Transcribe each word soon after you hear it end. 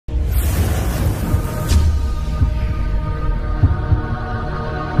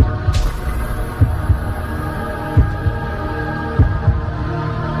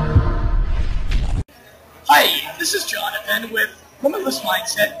Glenn with Limitless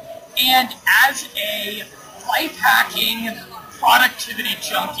Mindset, and as a life hacking productivity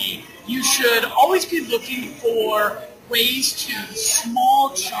junkie, you should always be looking for ways to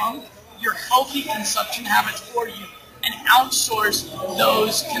small chunk your healthy consumption habits for you and outsource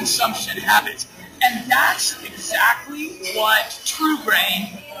those consumption habits. And that's exactly what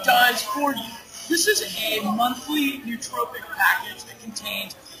TrueBrain does for you. This is a monthly nootropic package that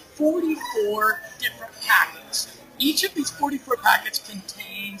contains 44 different packets. Each of these 44 packets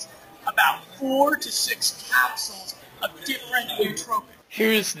contains about 4 to 6 capsules of different nootropics.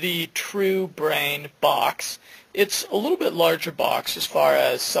 Here's the TrueBrain box. It's a little bit larger box as far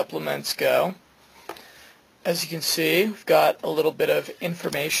as supplements go. As you can see, we've got a little bit of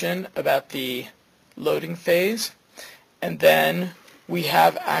information about the loading phase, and then we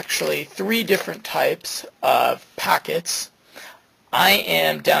have actually 3 different types of packets. I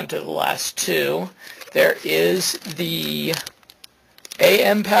am down to the last 2. There is the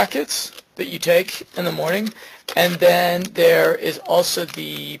AM packets that you take in the morning, and then there is also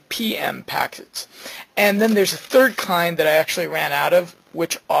the PM packets. And then there's a third kind that I actually ran out of,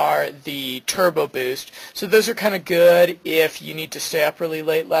 which are the Turbo Boost. So those are kind of good if you need to stay up really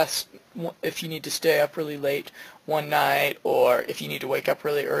late one night, or if you need to wake up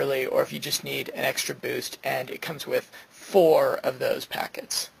really early, or if you just need an extra boost, and it comes with 4 of those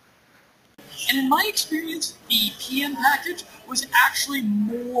packets. And in my experience, the PM package was actually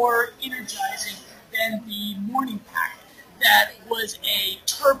more energizing than the morning packet that was a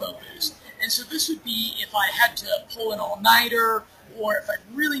Turbo Boost. And so this would be if I had to pull an all-nighter, or if I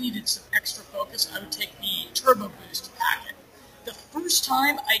really needed some extra focus, I would take the Turbo Boost packet. The first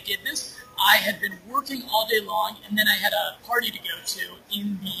time I did this, I had been working all day long, and then I had a party to go to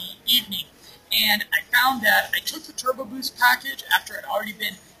in the evening. And I found that I took the Turbo Boost package after I'd already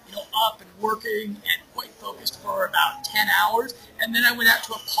been up and working and quite focused for about 10 hours. And then I went out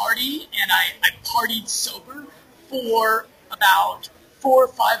to a party, and I partied sober for about 4 or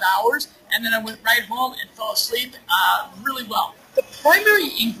 5 hours. And then I went right home and fell asleep really well. The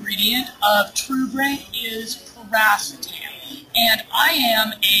primary ingredient of TrueBrain is piracetam. And I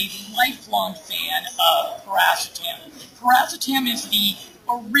am a lifelong fan of piracetam. Piracetam is the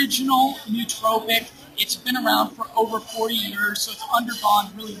original nootropic. It's been around for over 40 years, so it's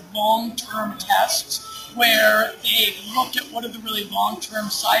undergone really long-term tests where they've looked at what are the really long-term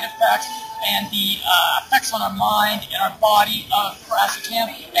side effects and the effects on our mind and our body of piracetam,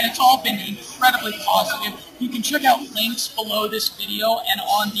 and it's all been incredibly positive. You can check out links below this video and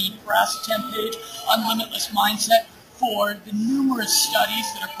on the piracetam page on Limitless Mindset for the numerous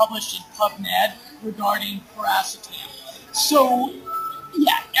studies that are published in PubMed regarding piracetam. So,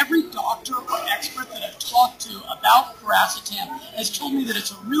 yeah, every doctor or expert that I've talked to about piracetam has told me that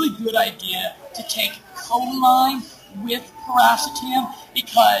it's a really good idea to take choline with piracetam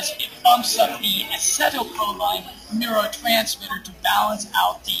because it bumps up the acetylcholine neurotransmitter to balance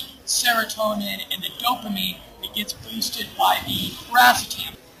out the serotonin and the dopamine that gets boosted by the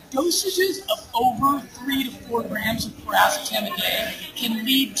piracetam. Dosages of over 3 to 4 grams of piracetam a day can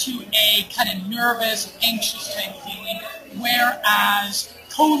lead to a kind of nervous, anxious type feeling, whereas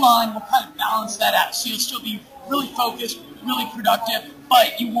choline will kind of balance that out. So you'll still be really focused, really productive,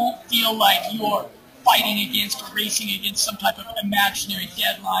 but you won't feel like you're fighting against or racing against some type of imaginary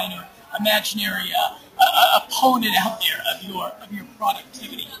deadline or imaginary opponent out there of your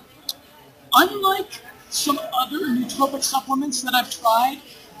productivity. Unlike some other nootropic supplements that I've tried,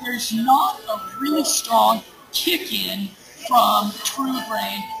 there's not a really strong kick-in from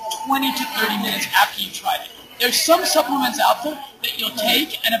TrueBrain 20 to 30 minutes after you tried it. There's some supplements out there that you'll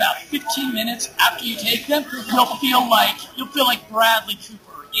take, and about 15 minutes after you take them, you'll feel like Bradley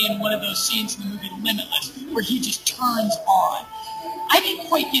Cooper in one of those scenes in the movie Limitless, where he just turns on. I didn't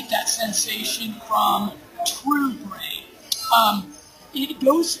quite get that sensation from TrueBrain.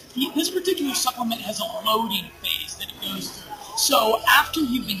 This particular supplement has a loading phase that it goes through. So after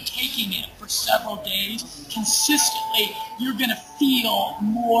you've been taking it for several days, consistently, you're going to feel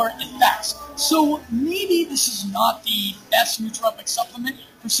more effects. So maybe this is not the best nootropic supplement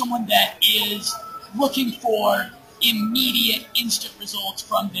for someone that is looking for immediate, instant results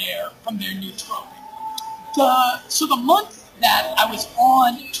from their nootropic. So the month that I was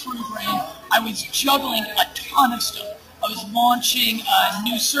on TrueBrain, I was juggling a ton of stuff. I was launching a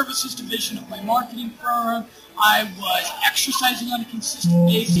new services division of my marketing firm. I was exercising on a consistent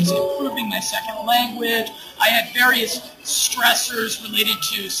basis, improving my second language. I had various stressors related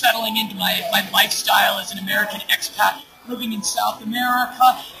to settling into my lifestyle as an American expat living in South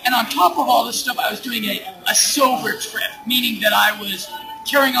America. And on top of all this stuff, I was doing a sober trip, meaning that I was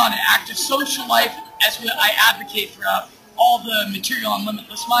carrying on an active social life as I advocate throughout all the material on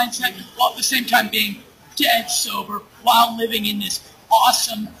Limitless Mindset while at the same time being dead sober while living in this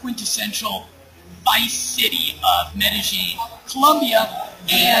awesome quintessential vice city of Medellin, Colombia.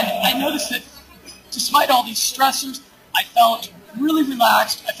 And I noticed that despite all these stressors, I felt really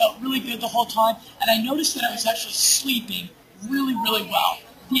relaxed, I felt really good the whole time, and I noticed that I was actually sleeping really, really well.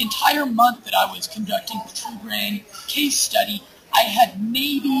 The entire month that I was conducting the True Brain case study, I had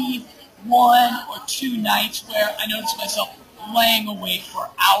maybe 1 or 2 nights where I noticed myself laying awake for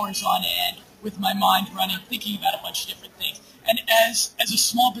hours on end with my mind running, thinking about a bunch of different things. And as a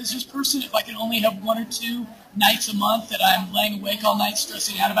small business person, if I can only have 1 or 2 nights a month that I'm laying awake all night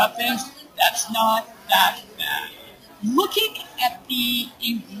stressing out about things, that's not that bad. Looking at the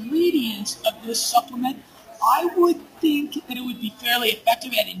ingredients of this supplement, I would think that it would be fairly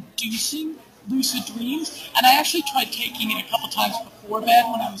effective at inducing lucid dreams, and I actually tried taking it a couple times before bed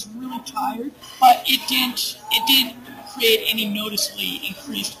when I was really tired, but it didn't create any noticeably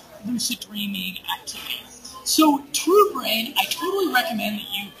increased lucid dreaming activity. So True Brain, I totally recommend that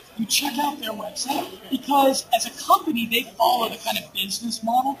you check out their website, because as a company, they follow the kind of business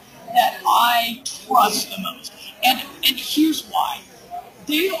model that I trust the most. And here's why.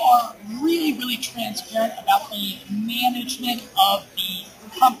 They are really, really transparent about the management of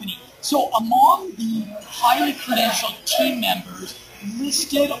the company. So among the highly credentialed team members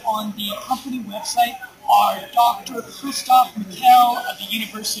listed on the company website are Dr. Christophe Michel of the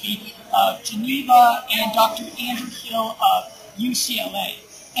University of Geneva and Dr. Andrew Hill of UCLA.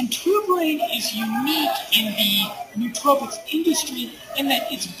 And True Brain is unique in the nootropics industry in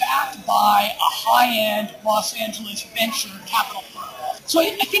that it's backed by a high-end Los Angeles venture capital firm. So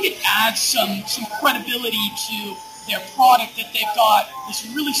I think it adds some credibility to their product that they've got this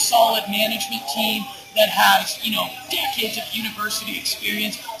really solid management team that has, decades of university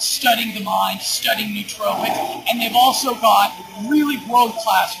experience studying the mind, studying nootropics, and they've also got really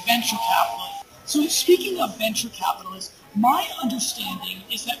world-class venture capitalists. So speaking of venture capitalists, my understanding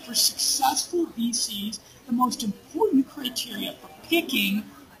is that for successful VCs, the most important criteria for picking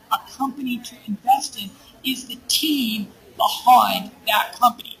a company to invest in is the team behind that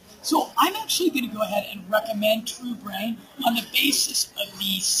company. So I'm actually going to go ahead and recommend True Brain on the basis of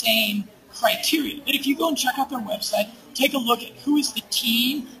the same criteria. That if you go and check out their website, take a look at who is the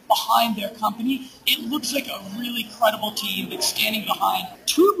team behind their company, it looks like a really credible team that's standing behind.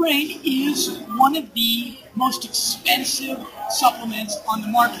 True Brain is one of the most expensive supplements on the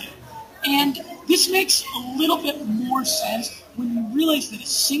market. And this makes a little bit more sense when you realize that a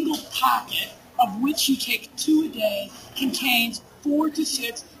single packet, of which you take 2 a day, contains 4 to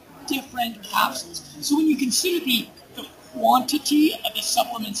 6 different capsules. So when you consider the quantity of the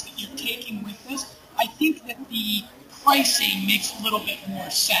supplements that you're taking with this, I think that the pricing makes a little bit more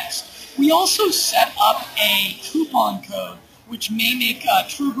sense. We also set up a coupon code which may make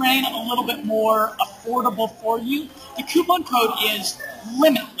True Brain a little bit more affordable for you. The coupon code is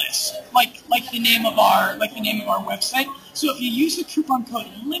Limitless, like the name of our website. So if you use the coupon code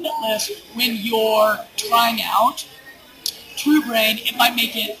Limitless when you're trying out True Brain, it might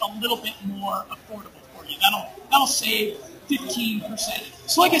make it a little bit more affordable for you. That'll save 15%.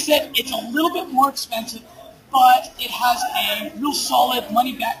 So like I said, it's a little bit more expensive, but it has a real solid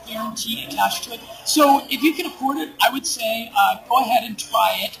money-back guarantee attached to it. So if you can afford it, I would say go ahead and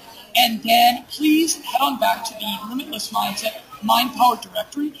try it. And then please head on back to the Limitless Mindset Mind Power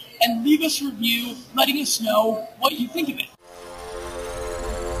directory and leave us a review letting us know what you think of it.